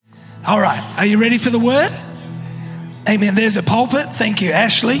All right, are you ready for the word? Amen. There's a pulpit. Thank you,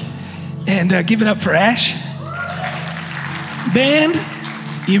 Ashley. And give it up for Ash. Band,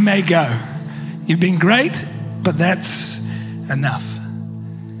 you may go. You've been great, but that's enough.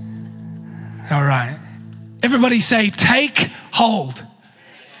 All right. Everybody say, take hold.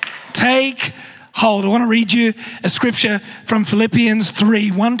 Take hold. I want to read you a scripture from Philippians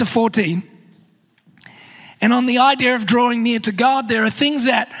 3, 1 to 14. And on the idea of drawing near to God, there are things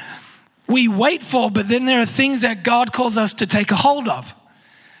that we wait for, but then there are things that God calls us to take a hold of.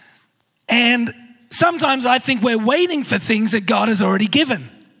 And sometimes I think we're waiting for things that God has already given.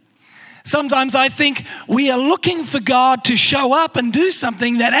 Sometimes I think we are looking for God to show up and do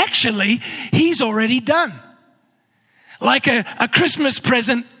something that actually He's already done. Like a Christmas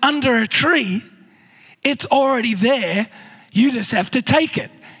present under a tree, it's already there. You just have to take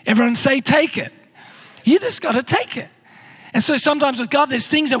it. Everyone say, take it. You just got to take it. And so sometimes with God, there's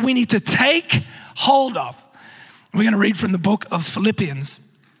things that we need to take hold of. We're going to read from the book of Philippians,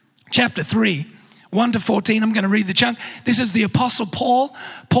 chapter 3, 1 to 14. I'm going to read the chunk. This is the Apostle Paul.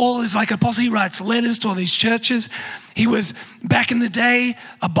 Paul is like an apostle. He writes letters to all these churches. He was, back in the day,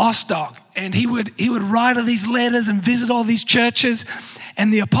 a boss dog. And he would write all these letters and visit all these churches.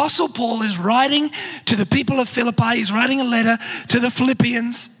 And the Apostle Paul is writing to the people of Philippi. He's writing a letter to the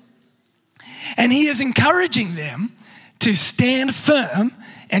Philippians. And he is encouraging them to stand firm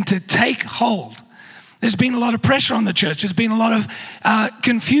and to take hold. There's been a lot of pressure on the church. There's been a lot of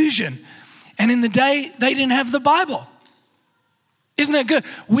confusion. And in the day, they didn't have the Bible. Isn't that good?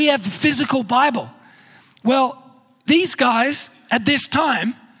 We have a physical Bible. Well, these guys at this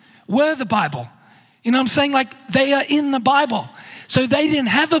time were the Bible. You know what I'm saying? Like, they are in the Bible. So they didn't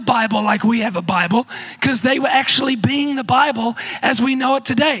have a Bible like we have a Bible, because they were actually being the Bible as we know it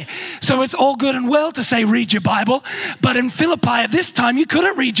today. So it's all good and well to say, read your Bible. But in Philippi at this time, you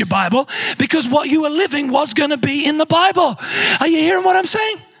couldn't read your Bible because what you were living was going to be in the Bible. Are you hearing what I'm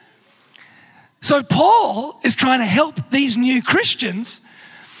saying? So Paul is trying to help these new Christians,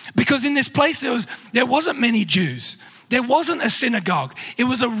 because in this place there wasn't many Jews. There wasn't a synagogue. It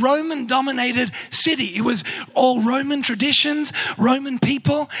was a Roman-dominated city. It was all Roman traditions, Roman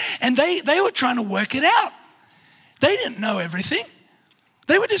people, and they were trying to work it out. They didn't know everything.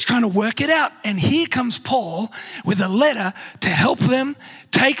 They were just trying to work it out. And here comes Paul with a letter to help them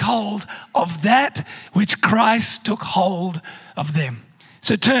take hold of that which Christ took hold of them.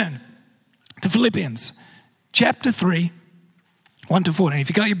 So turn to Philippians chapter 3, 1 to 14. If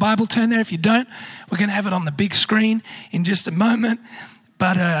you got your Bible, turn there. If you don't, we're going to have it on the big screen in just a moment.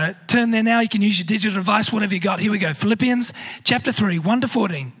 But turn there now. You can use your digital device, whatever you got. Here we go. Philippians chapter 3, 1 to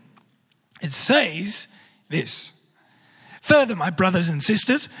 14. It says this: "Further, my brothers and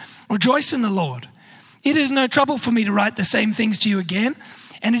sisters, rejoice in the Lord. It is no trouble for me to write the same things to you again,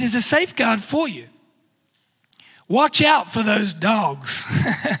 and it is a safeguard for you. Watch out for those dogs."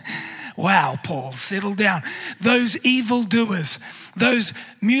 Wow, Paul, settle down. "Those evildoers, those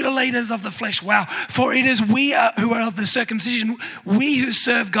mutilators of the flesh." Wow. "For it is we who are of the circumcision, we who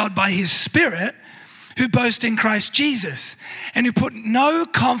serve God by His Spirit, who boast in Christ Jesus, and who put no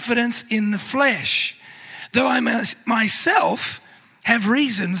confidence in the flesh, though I myself have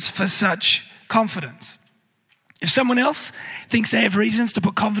reasons for such confidence. If someone else thinks they have reasons to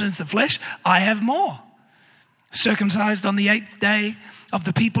put confidence in the flesh, I have more. Circumcised on the 8th day, of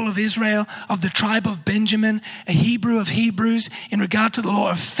the people of Israel, of the tribe of Benjamin, a Hebrew of Hebrews, in regard to the law,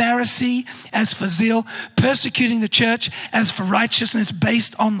 of Pharisee, as for zeal, persecuting the church, as for righteousness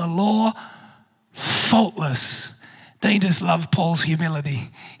based on the law, faultless." Don't you just love Paul's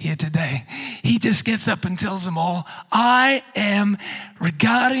humility here today? He just gets up and tells them all, I am,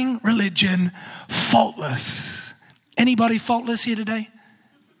 regarding religion, faultless. Anybody faultless here today?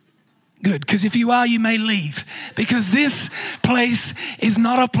 Good, because if you are, you may leave, because this place is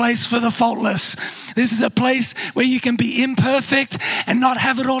not a place for the faultless. This is a place where you can be imperfect and not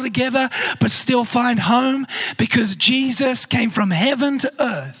have it all together, but still find home, because Jesus came from heaven to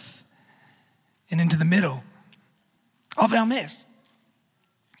earth and into the middle of our mess.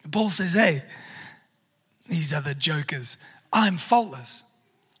 Paul says, hey, these are the jokers. I'm faultless.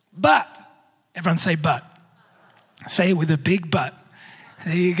 But, everyone say but. Say it with a big but.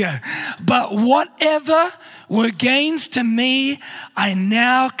 There you go. "But whatever were gains to me, I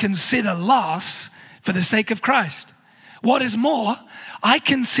now consider loss for the sake of Christ. What is more, I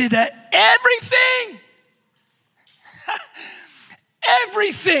consider everything,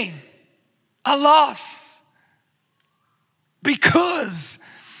 everything a loss, because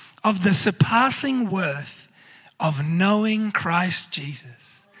of the surpassing worth of knowing Christ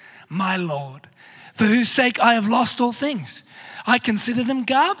Jesus, my Lord, for whose sake I have lost all things. I consider them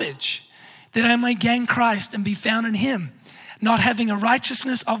garbage, that I may gain Christ and be found in him, not having a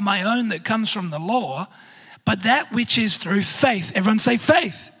righteousness of my own that comes from the law, but that which is through faith. Everyone say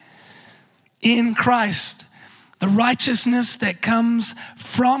faith. In Christ, the righteousness that comes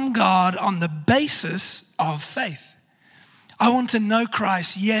from God on the basis of faith. I want to know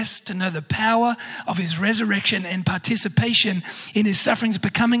Christ, yes, to know the power of his resurrection and participation in his sufferings,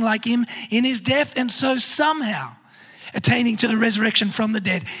 becoming like him in his death, and so somehow attaining to the resurrection from the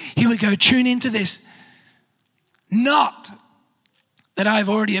dead. Here we go, tune into this. Not that I've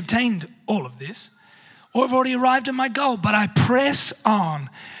already obtained all of this, or I've already arrived at my goal, but I press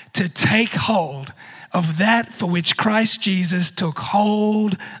on to take hold of that for which Christ Jesus took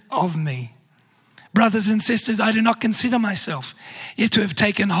hold of me. Brothers and sisters, I do not consider myself yet to have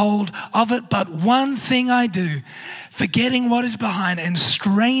taken hold of it, but one thing I do, forgetting what is behind and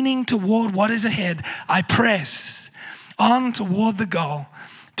straining toward what is ahead, I press on toward the goal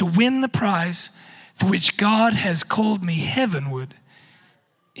to win the prize for which God has called me heavenward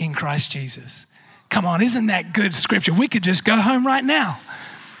in Christ Jesus. Come on, isn't that good scripture? We could just go home right now.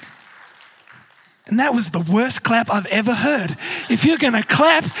 And that was the worst clap I've ever heard. If you're going to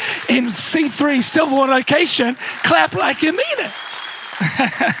clap in C3 Silverwater location, clap like you mean it.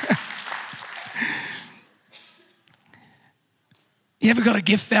 You ever got a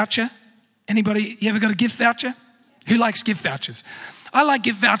gift voucher? Anybody, you ever got a gift voucher? Who likes gift vouchers? I like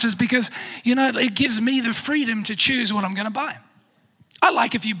gift vouchers because, it gives me the freedom to choose what I'm going to buy. I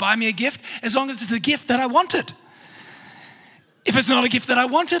like if you buy me a gift as long as it's a gift that I wanted. If it's not a gift that I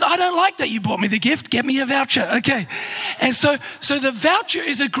wanted, I don't like that you bought me the gift. Get me a voucher, okay? And so the voucher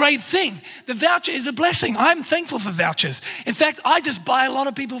is a great thing. The voucher is a blessing. I'm thankful for vouchers. In fact, I just buy a lot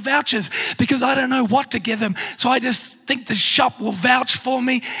of people vouchers because I don't know what to give them. So I just think the shop will vouch for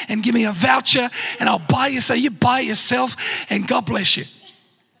me and give me a voucher, and I'll buy you. So you buy yourself, and God bless you.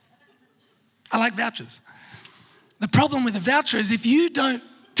 I like vouchers. The problem with a voucher is if you don't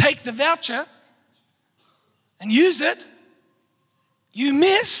take the voucher and use it, you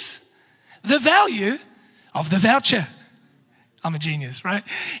miss the value of the voucher. I'm a genius, right?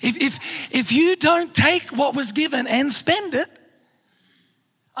 If you don't take what was given and spend it,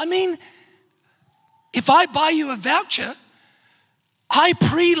 if I buy you a voucher, I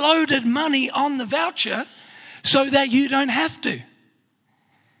preloaded money on the voucher so that you don't have to.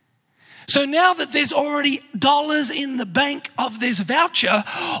 So now that there's already dollars in the bank of this voucher,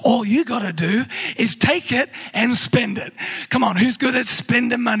 all you got to do is take it and spend it. Come on, who's good at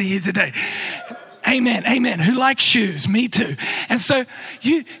spending money here today? Amen, amen. Who likes shoes? Me too. And so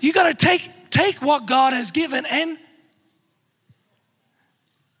you got to take what God has given, and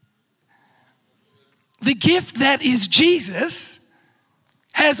the gift that is Jesus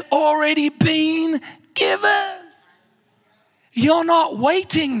has already been given. You're not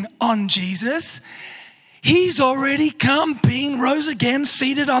waiting on Jesus. He's already come, being rose again,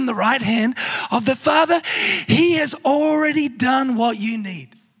 seated on the right hand of the Father. He has already done what you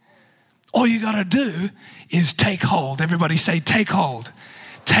need. All you got to do is take hold. Everybody say, take hold.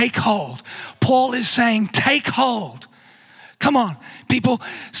 Take hold. Paul is saying, take hold. Come on, people,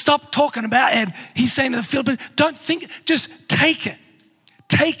 stop talking about it. He's saying to the Philippines, don't think, just take it.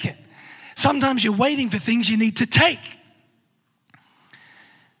 Take it. Sometimes you're waiting for things you need to take.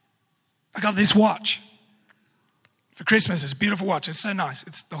 I got this watch for Christmas. It's a beautiful watch. It's so nice.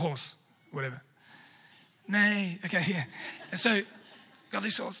 It's the horse, whatever. Nay, okay, yeah. And so, got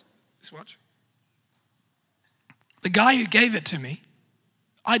this watch. The guy who gave it to me,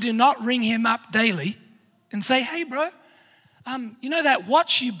 I do not ring him up daily and say, hey, bro, that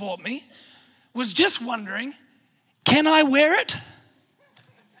watch you bought me, was just wondering, can I wear it?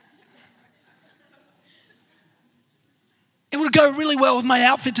 It would go really well with my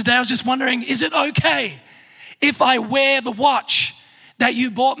outfit today. I was just wondering, is it okay if I wear the watch that you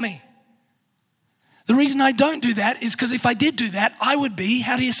bought me? The reason I don't do that is because if I did do that, I would be,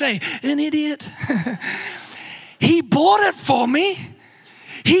 how do you say, an idiot. He bought it for me.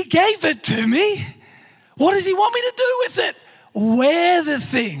 He gave it to me. What does he want me to do with it? Wear the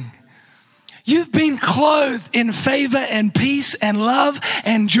thing. You've been clothed in favor and peace and love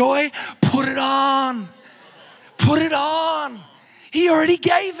and joy. Put it on. Put it on. He already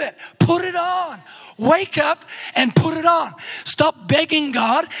gave it. Put it on. Wake up and put it on. Stop begging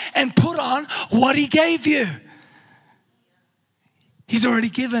God and put on what he gave you. He's already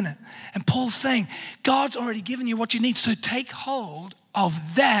given it. And Paul's saying, God's already given you what you need. So take hold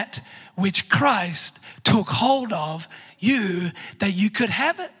of that which Christ took hold of you, that you could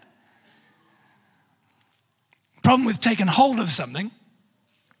have it. Problem with taking hold of something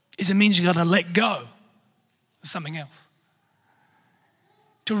is it means you got to let go of something else.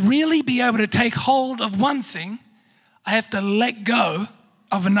 To really be able to take hold of one thing, I have to let go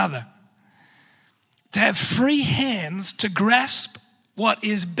of another. To have free hands to grasp what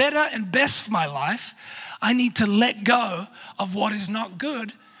is better and best for my life, I need to let go of what is not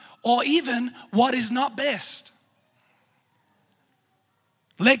good or even what is not best.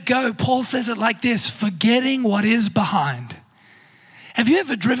 Let go, Paul says it like this, forgetting what is behind. Have you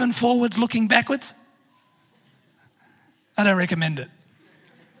ever driven forwards looking backwards? I don't recommend it.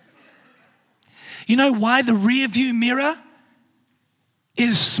 You know why the rear view mirror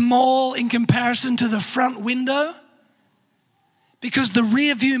is small in comparison to the front window? Because the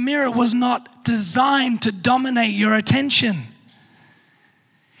rear view mirror was not designed to dominate your attention.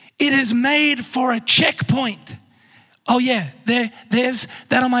 It is made for a checkpoint. Oh yeah, there's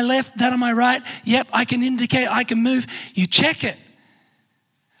that on my left, that on my right. Yep, I can indicate, I can move. You check it.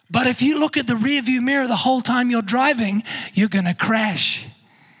 But if you look at the rear view mirror the whole time you're driving, you're gonna crash.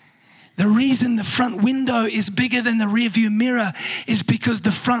 The reason the front window is bigger than the rear view mirror is because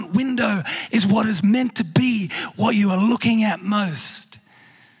the front window is what is meant to be what you are looking at most.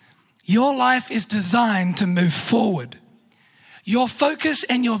 Your life is designed to move forward. Your focus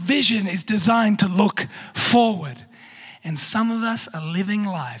and your vision is designed to look forward. And some of us are living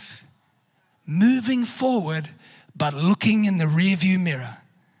life, moving forward, but looking in the rear view mirror.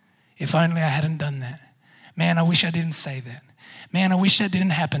 If only I hadn't done that. Man, I wish I didn't say that. Man, I wish that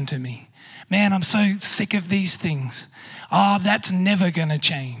didn't happen to me. Man, I'm so sick of these things. Oh, that's never going to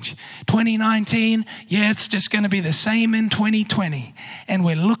change. 2019, yeah, it's just going to be the same in 2020. And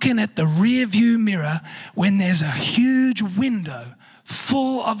we're looking at the rear view mirror when there's a huge window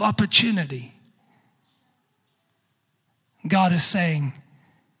full of opportunity. God is saying,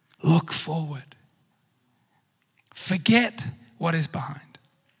 look forward. Forget what is behind.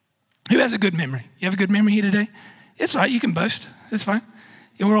 Who has a good memory? You have a good memory here today? It's all right, you can boast. It's fine.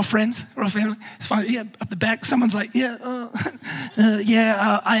 Yeah, we're all friends. We're all family. It's fine. Yeah, up the back, someone's like, I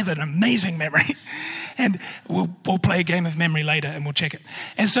have an amazing memory. And we'll play a game of memory later and we'll check it.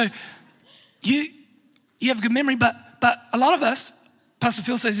 And so you have a good memory, but a lot of us, Pastor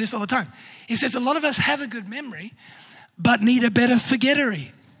Phil says this all the time. He says a lot of us have a good memory, but need a better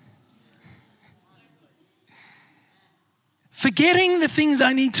forgettery. Forgetting the things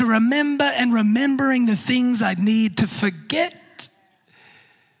I need to remember and remembering the things I need to forget.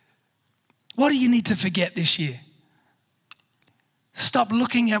 What do you need to forget this year? Stop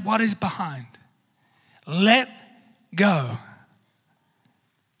looking at what is behind. Let go.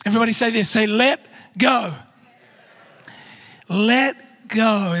 Everybody say this. Say, let go. Let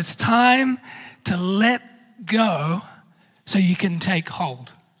go. It's time to let go so you can take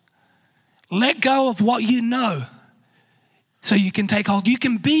hold. Let go of what you know so you can take hold. You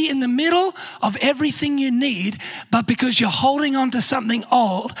can be in the middle of everything you need, but because you're holding on to something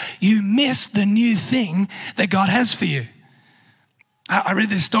old, you miss the new thing that God has for you. I read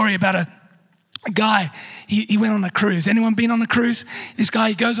this story about a guy, he went on a cruise. Anyone been on a cruise? This guy,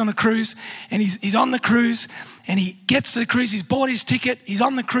 he goes on a cruise and he's on the cruise and he gets to the cruise, he's bought his ticket, he's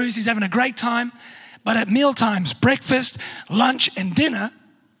on the cruise, he's having a great time. But at meal times, breakfast, lunch and dinner,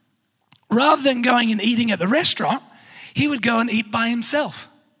 rather than going and eating at the restaurant, he would go and eat by himself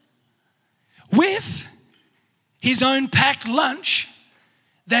with his own packed lunch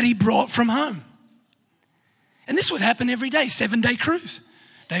that he brought from home. And this would happen every day, 7-day cruise.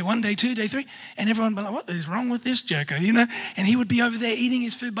 Day 1, day 2, day 3. And everyone would be like, what is wrong with this joker, you know? And he would be over there eating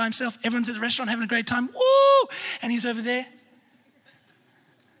his food by himself. Everyone's at the restaurant having a great time. Woo! And he's over there.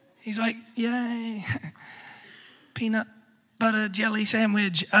 He's like, yay. Peanut butter jelly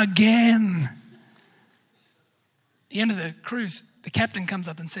sandwich again. At the end of the cruise, the captain comes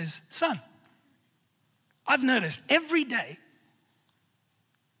up and says, son, I've noticed every day,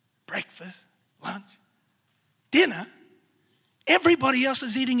 breakfast, lunch, dinner, everybody else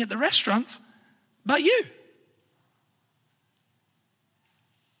is eating at the restaurants but you.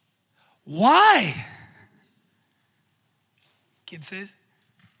 Why? Kid says,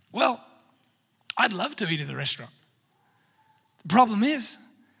 well, I'd love to eat at the restaurant. The problem is,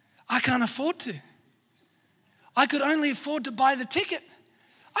 I can't afford to. I could only afford to buy the ticket.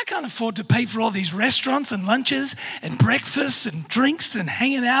 I can't afford to pay for all these restaurants and lunches and breakfasts and drinks and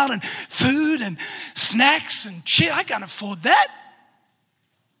hanging out and food and snacks and shit. I can't afford that.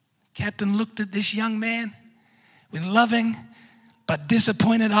 Captain looked at this young man with loving but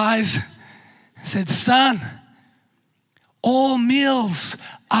disappointed eyes and said, son, all meals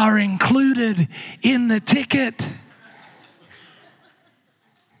are included in the ticket.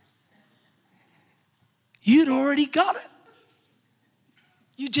 You'd already got it.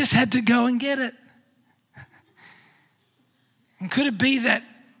 You just had to go and get it. And could it be that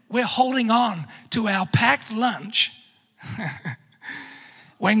we're holding on to our packed lunch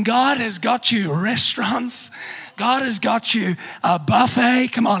when God has got you restaurants, God has got you a buffet.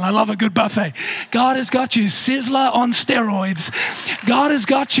 Come on, I love a good buffet. God has got you Sizzler on steroids. God has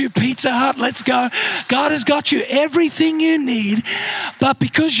got you Pizza Hut, let's go. God has got you everything you need. But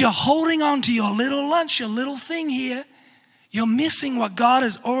because you're holding on to your little lunch, your little thing here, you're missing what God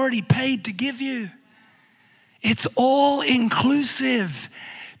has already paid to give you. It's all inclusive.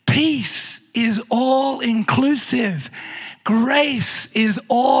 Peace is all inclusive. Grace is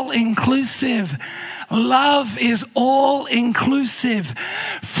all inclusive. Love is all inclusive.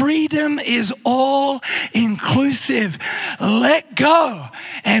 Freedom is all inclusive. Let go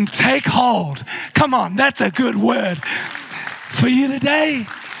and take hold. Come on, that's a good word for you today.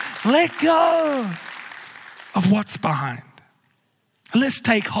 Let go of what's behind. Let's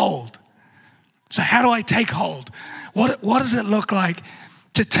take hold. So how do I take hold? What does it look like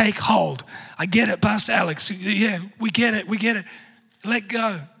to take hold? I get it, Pastor Alex. Yeah, we get it. Let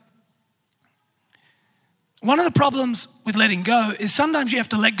go. One of the problems with letting go is sometimes you have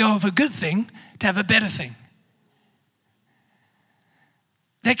to let go of a good thing to have a better thing.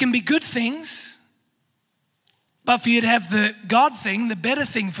 There can be good things, but for you to have the God thing, the better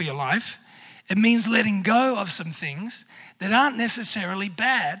thing for your life, it means letting go of some things that aren't necessarily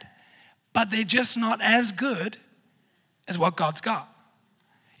bad, but they're just not as good as what God's got.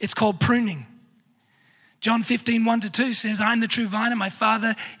 It's called pruning. John 15, 1-2 says, I am the true vine and my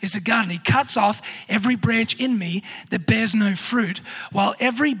Father is the gardener. He cuts off every branch in me that bears no fruit, while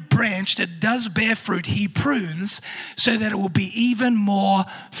every branch that does bear fruit, he prunes so that it will be even more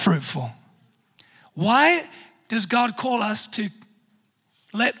fruitful. Why does God call us to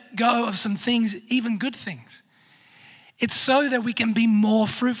let go of some things, even good things? It's so that we can be more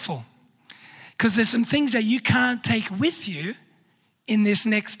fruitful. Because there's some things that you can't take with you in this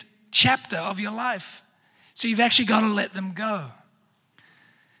next chapter of your life. So you've actually got to let them go.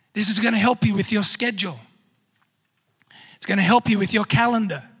 This is going to help you with your schedule. It's going to help you with your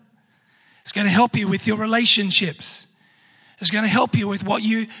calendar. It's going to help you with your relationships. It's going to help you with what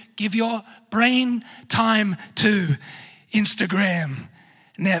you give your brain time to. Instagram,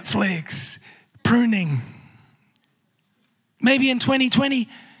 Netflix, pruning. Maybe in 2020,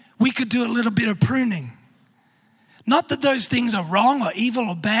 we could do a little bit of pruning. Not that those things are wrong or evil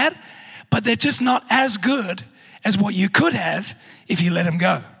or bad, but they're just not as good as what you could have if you let them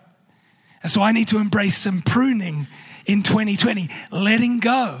go. And so I need to embrace some pruning in 2020, letting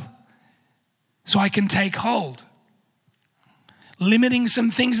go so I can take hold. Limiting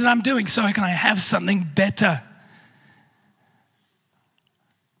some things that I'm doing so I can have something better.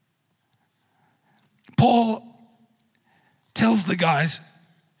 Paul tells the guys,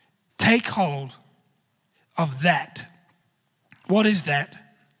 take hold of that. What is that?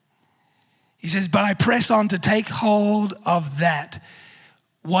 He says, but I press on to take hold of that.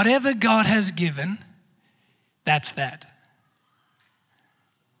 Whatever God has given, that's that.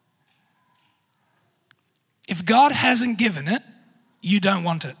 If God hasn't given it, you don't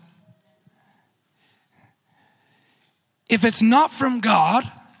want it. If it's not from God,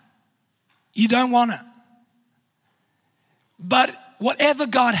 you don't want it. But whatever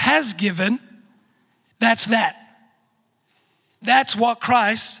God has given, that's that. That's what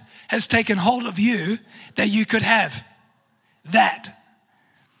Christ has taken hold of you that you could have. That.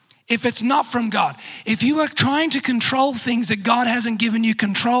 If it's not from God, if you are trying to control things that God hasn't given you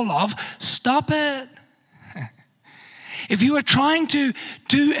control of, stop it. If you are trying to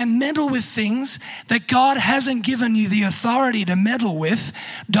do and meddle with things that God hasn't given you the authority to meddle with,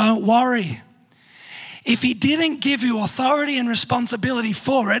 don't worry. If he didn't give you authority and responsibility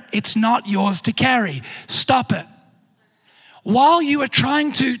for it, it's not yours to carry. Stop it. While you are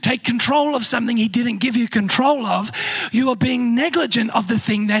trying to take control of something he didn't give you control of, you are being negligent of the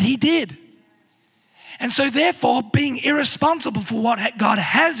thing that he did. And so therefore, being irresponsible for what God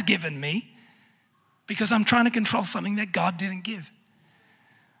has given me, because I'm trying to control something that God didn't give.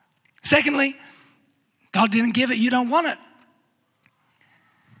 Secondly, God didn't give it, you don't want it.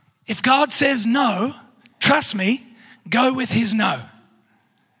 If God says no, trust me, go with his no.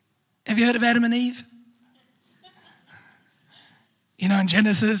 Have you heard of Adam and Eve? You know, in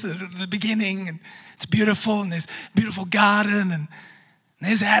Genesis, at the beginning, and it's beautiful, and there's a beautiful garden, and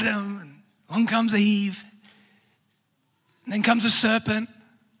there's Adam, and along comes Eve. And then comes a serpent.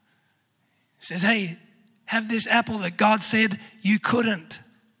 Says, hey, have this apple that God said you couldn't.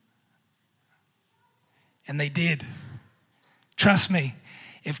 And they did. Trust me,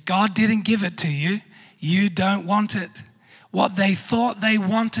 if God didn't give it to you, you don't want it. What they thought they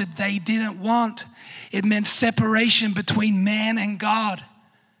wanted, they didn't want. It meant separation between man and God.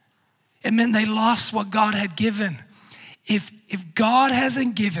 It meant they lost what God had given. If God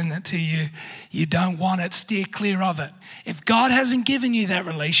hasn't given it to you, you don't want it. Steer clear of it. If God hasn't given you that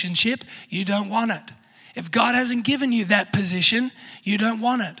relationship, you don't want it. If God hasn't given you that position, you don't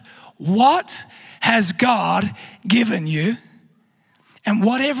want it. What has God given you? And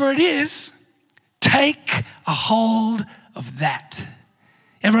whatever it is, take a hold of that.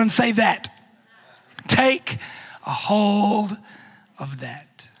 Everyone say that. Take a hold of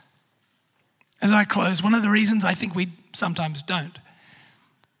that. As I close, one of the reasons I think we sometimes don't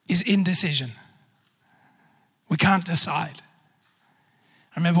is indecision. We can't decide.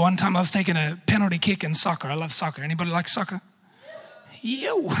 I remember one time I was taking a penalty kick in soccer. I love soccer. Anybody like soccer?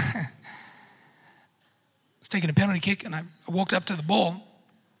 Yo. I was taking a penalty kick and I walked up to the ball.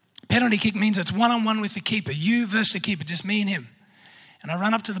 Penalty kick means it's one-on-one with the keeper, you versus the keeper, just me and him. And I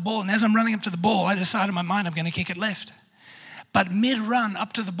run up to the ball, and as I'm running up to the ball, I decide in my mind I'm going to kick it left. But mid-run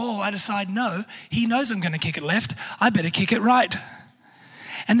up to the ball, I decide, no, he knows I'm going to kick it left. I better kick it right.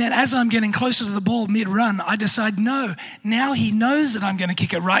 And then as I'm getting closer to the ball mid-run, I decide, no, now he knows that I'm going to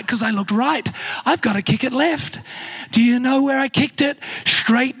kick it right because I looked right. I've got to kick it left. Do you know where I kicked it?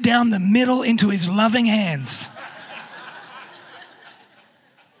 Straight down the middle into his loving hands.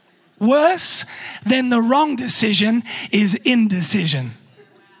 Worse than the wrong decision is indecision.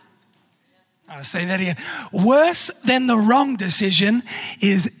 I'll say that again. Worse than the wrong decision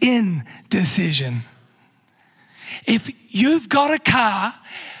is indecision. If you've got a car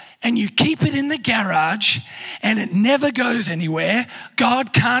and you keep it in the garage and it never goes anywhere,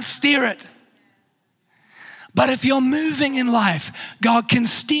 God can't steer it. But if you're moving in life, God can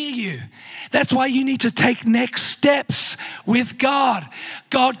steer you. That's why you need to take next steps with God.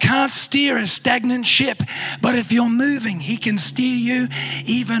 God can't steer a stagnant ship, but if you're moving, He can steer you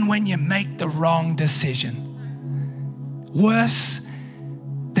even when you make the wrong decision. Worse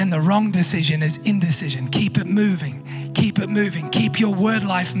than the wrong decision is indecision. Keep it moving. Keep it moving. Keep your word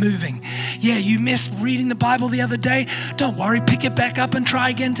life moving. Yeah, you missed reading the Bible the other day. Don't worry, pick it back up and try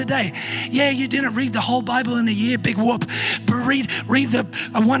again today. Yeah, you didn't read the whole Bible in a year, big whoop. But read the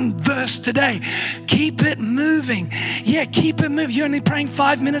one verse today. Keep it moving. Yeah, keep it moving. You're only praying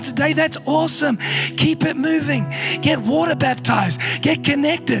 5 minutes a day. That's awesome. Keep it moving. Get water baptized. Get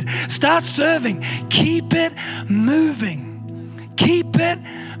connected. Start serving. Keep it moving. Keep it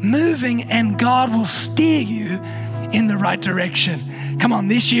moving and God will steer you in the right direction. Come on,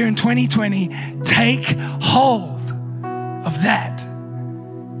 this year in 2020, take hold of that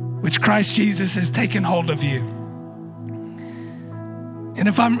which Christ Jesus has taken hold of you. And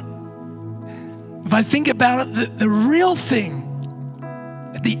if I think about it, the real thing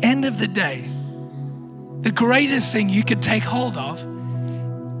at the end of the day, the greatest thing you could take hold of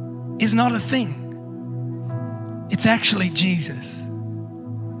is not a thing. It's actually Jesus.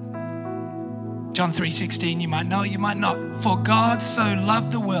 John 3:16, you might know, you might not. For God so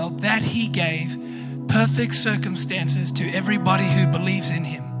loved the world that He gave perfect circumstances to everybody who believes in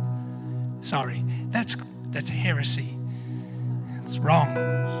Him. Sorry, that's heresy. It's wrong.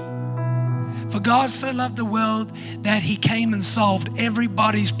 For God so loved the world that He came and solved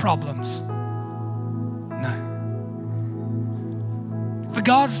everybody's problems. No. For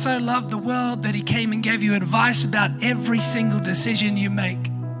God so loved the world that He came and gave you advice about every single decision you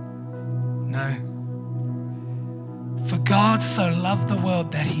make. No. For God so loved the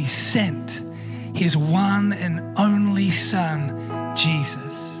world that He sent His one and only Son,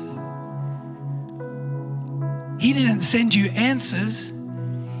 Jesus. He didn't send you answers.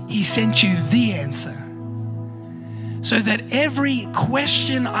 He sent you the answer. So that every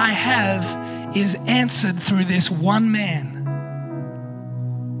question I have is answered through this one man.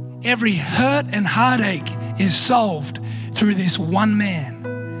 Every hurt and heartache is solved through this one man.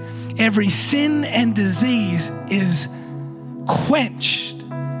 Every sin and disease is quenched,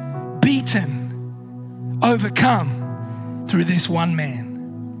 beaten, overcome through this one man.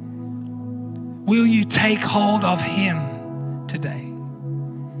 Will you take hold of Him today?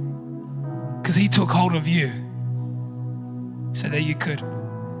 Because He took hold of you so that you could.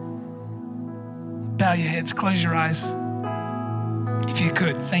 Bow your heads, close your eyes. If you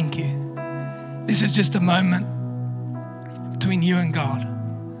could, thank you. This is just a moment between you and God.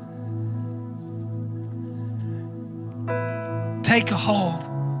 Take a hold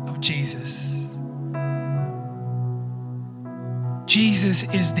of Jesus. Jesus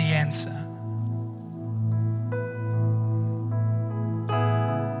is the answer.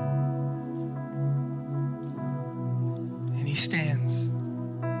 And He stands.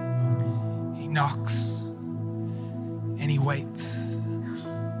 He knocks. and he waits.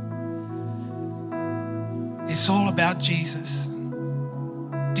 It's all about Jesus.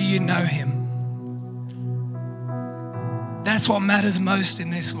 Do you know him? That's what matters most in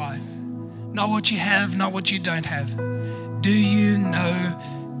this life. Not what you have, not what you don't have. Do you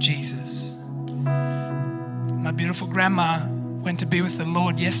know Jesus? My beautiful grandma went to be with the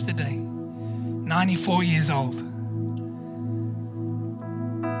Lord yesterday, 94 years old.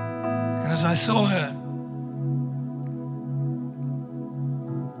 And as I saw her,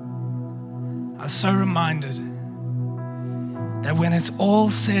 I was so reminded that when it's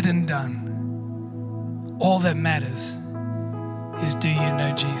all said and done, all that matters is, do you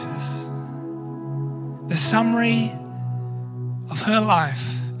know Jesus? The summary of her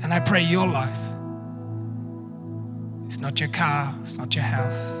life, and I pray your life, it's not your car, it's not your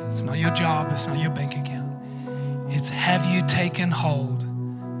house, it's not your job, it's not your bank account. It's, have you taken hold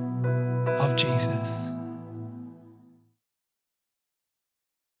of Jesus?